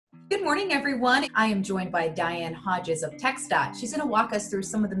Good morning, everyone. I am joined by Diane Hodges of TXDOT. She's going to walk us through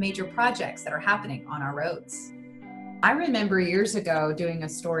some of the major projects that are happening on our roads. I remember years ago doing a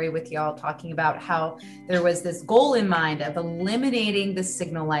story with y'all talking about how there was this goal in mind of eliminating the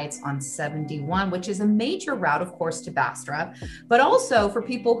signal lights on 71, which is a major route, of course, to Bastrop, but also for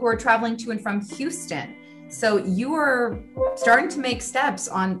people who are traveling to and from Houston. So you are starting to make steps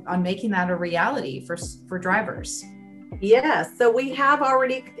on making that a reality for drivers. Yes, so we have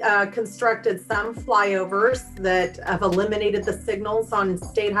already constructed some flyovers that have eliminated the signals on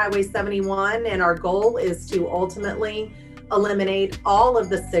State Highway 71, and our goal is to ultimately eliminate all of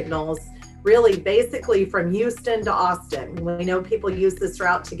the signals, really basically from Houston to Austin. We know people use this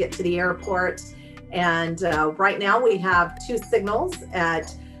route to get to the airport, and right now we have two signals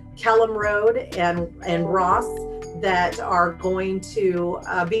at Kellum Road and Ross that are going to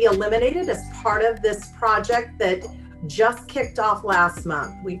be eliminated as part of this project that just kicked off last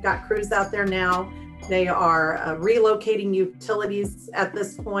month. We've got crews out there now. They are relocating utilities at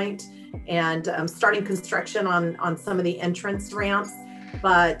this point and starting construction on some of the entrance ramps.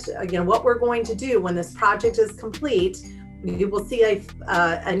 But again, what we're going to do when this project is complete, you will see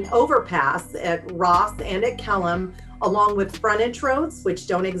an overpass at Ross and at Kellum, along with frontage roads, which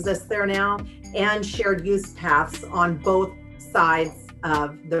don't exist there now, and shared use paths on both sides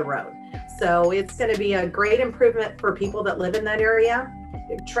of the road. So it's going to be a great improvement for people that live in that area.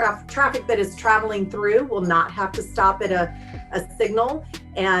 Traffic that is traveling through will not have to stop at a signal,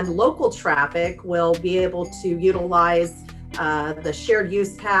 and local traffic will be able to utilize the shared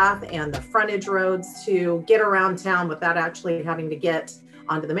use path and the frontage roads to get around town without actually having to get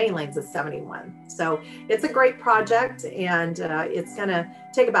onto the main lanes of 71. So it's a great project, and it's going to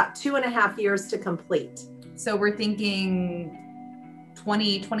take about 2.5 years to complete. So we're thinking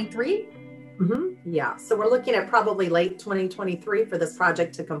 2023? Yeah, so we're looking at probably late 2023 for this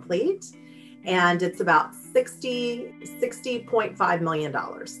project to complete, and it's about $60.5 million.